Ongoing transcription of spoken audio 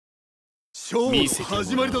勝負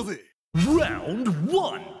始まりだぜ。Round 1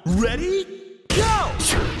 Ready Go。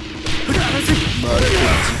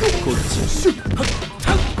こっちこっ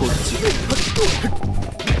ちこっち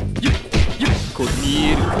見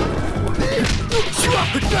えるこっち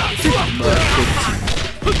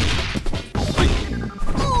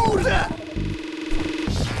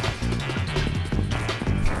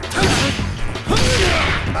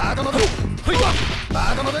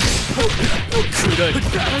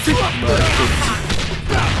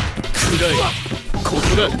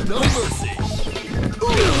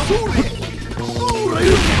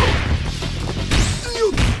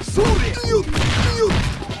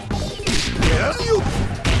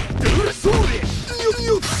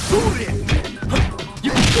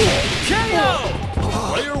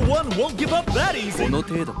この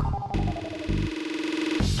程度か。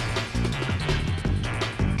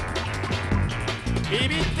ビ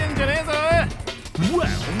ビってんじゃねえぞ。Round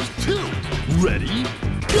 2 Ready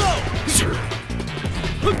Go。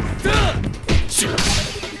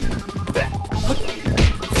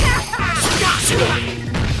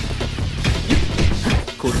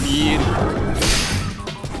これ見える。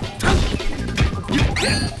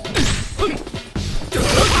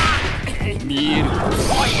見える。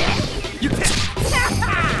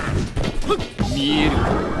見える。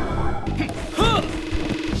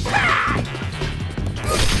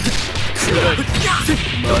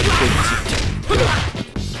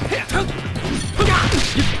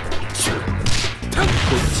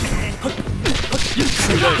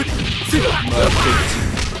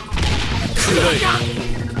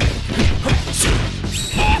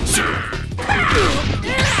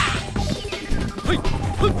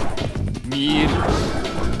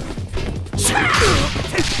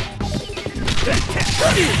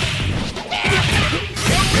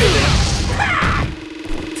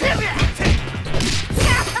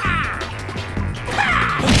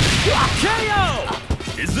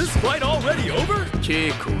Is this fight already over?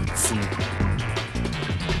 稽古を積む。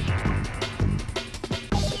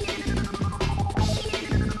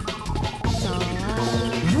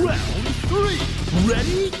Round 3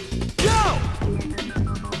 Ready Go。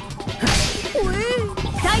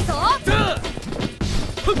痛いぞ。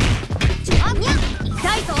痛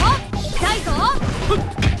いぞ。痛いぞ。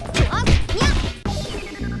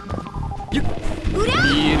うりゃ。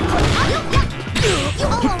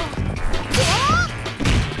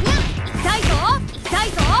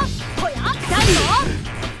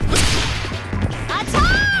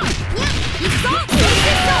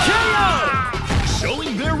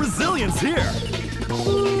Showing their resilience here.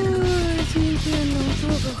 今天能做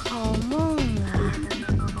个好梦啊！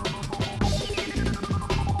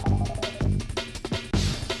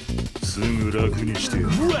すぐ楽にして。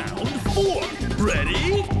Round 4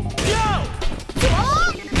 Ready Go。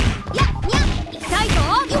痛いぞ。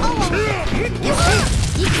行く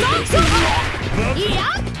ぞ。いや、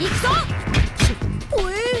行くぞ。お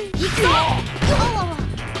い、行くぞ。行くぞ。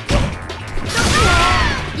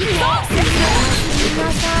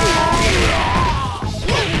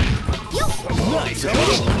Nice.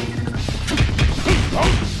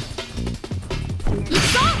 行く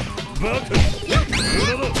ぞ。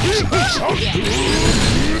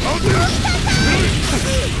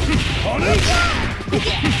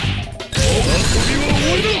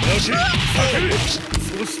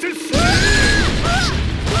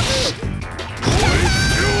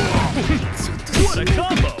What a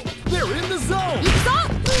combo! They're in the zone.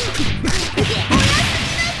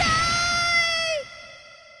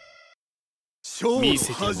 勝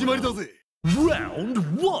負始まりだぜ。Round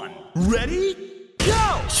 1 Ready Go。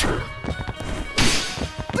それ。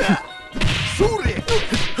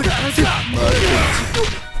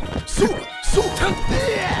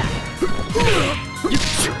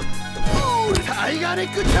タイガーネッ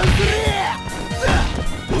クチャンスレー。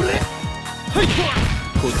俺。はい。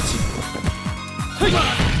こっち。はい。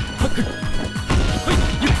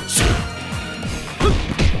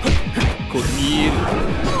これ見える。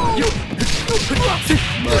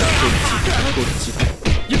こっち。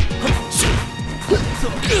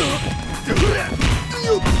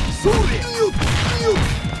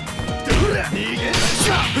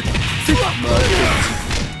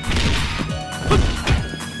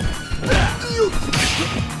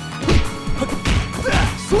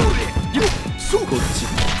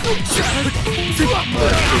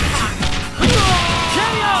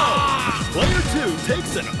Player 2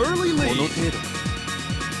 takes an early lead. この程度。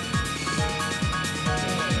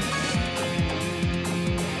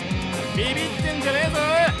ビビってんじゃねえぞ。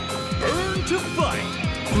Burn to fight.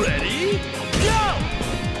 Ready? Go.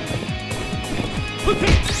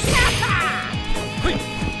 は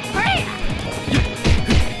い。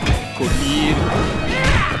こ見える。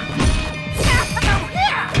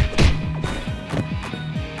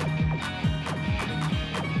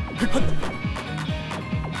こ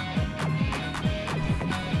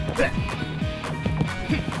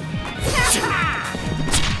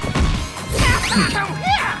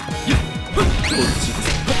っち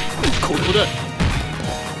ここだ。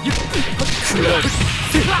食らう。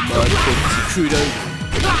まあこっち食らう。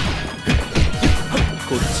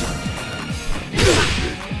こっち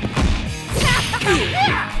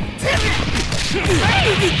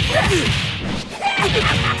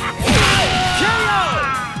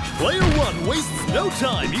Player 1 wastes no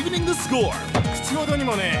time evening the score. 口ほどに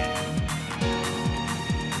もね。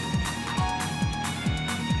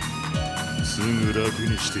すぐ楽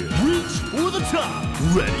にしてやる。Reach for the top.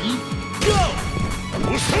 Ready? Go!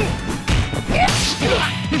 押した。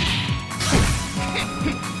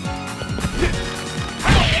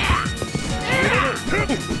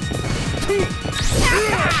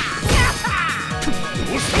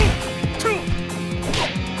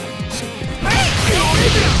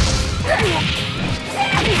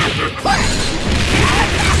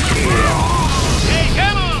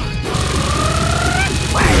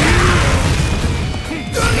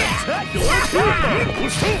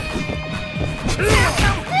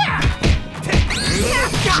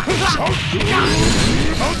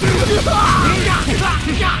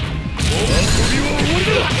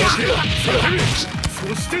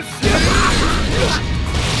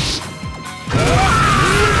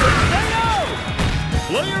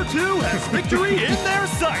Player 2 has victory in their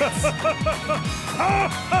sights.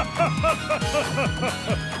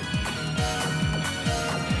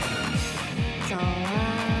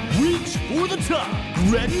 Reach for the top.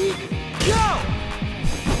 Ready? Go!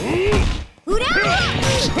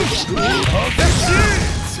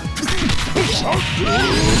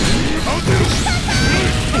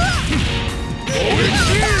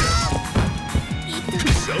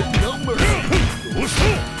 Show no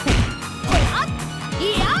mercy.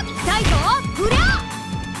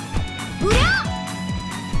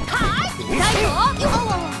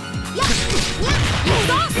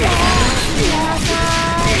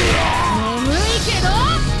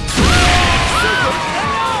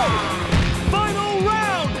 Final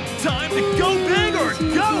round! Time to go big or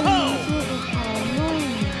go home!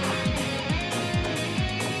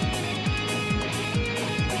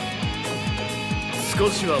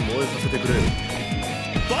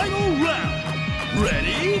 Final round!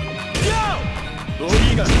 Ready? Go!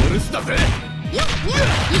 鬼がお留守だぜ。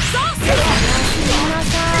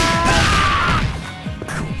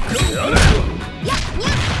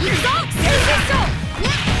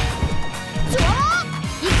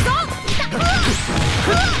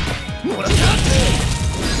もらった。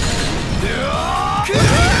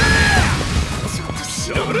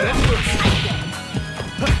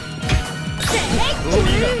鬼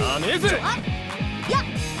が甘えぜ。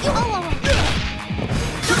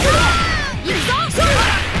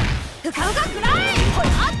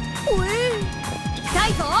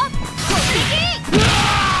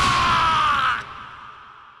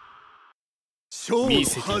勝負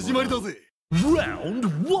始まりだぜ。Round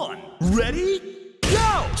 1 Ready? Go!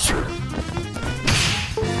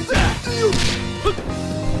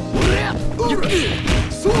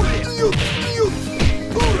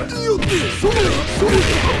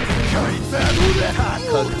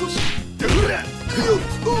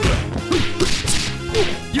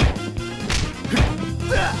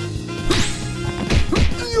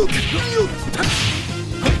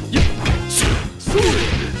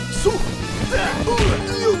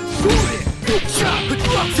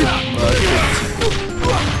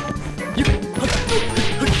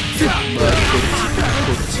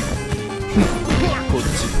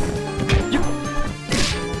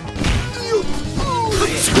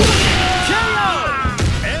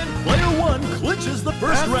 And player 1 clinches the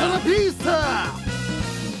first round.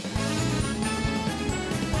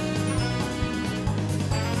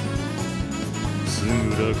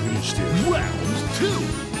 Round 2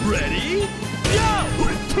 Ready? Go!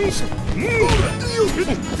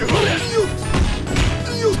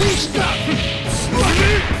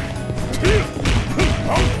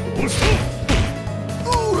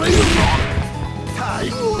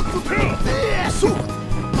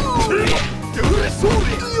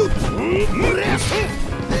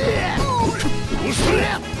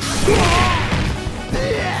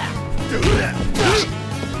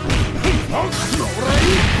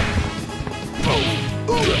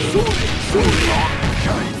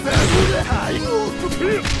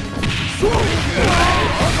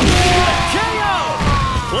 KO!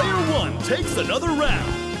 Player 1 takes another round.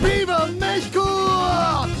 Viva Mexico!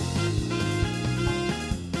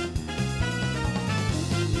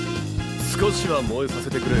 少しは燃えさせ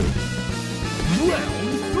てくれよ。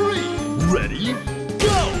 Round 3 Ready Go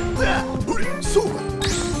そうか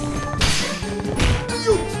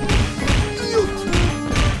よっよっ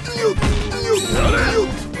よっよっ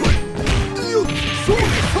よっそうか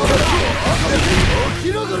起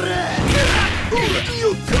きろこれ。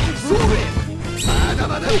よっそうまだ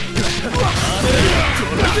まだ。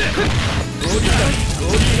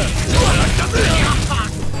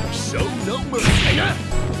 Show no mercy.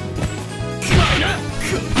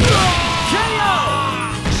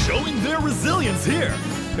 Showing their resilience here.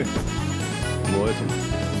 燃えてる。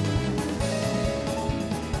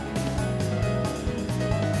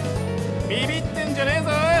ビビってんじゃねえぞ。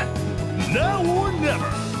 Now or never.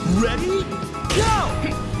 Ready? Go!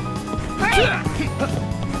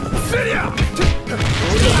 Syria!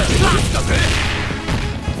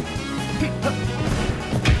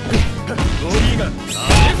 ゴリが熱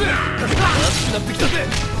くなってきたぜ。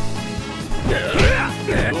ゴ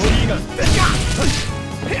リが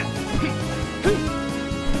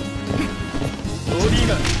ゴリ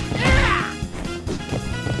が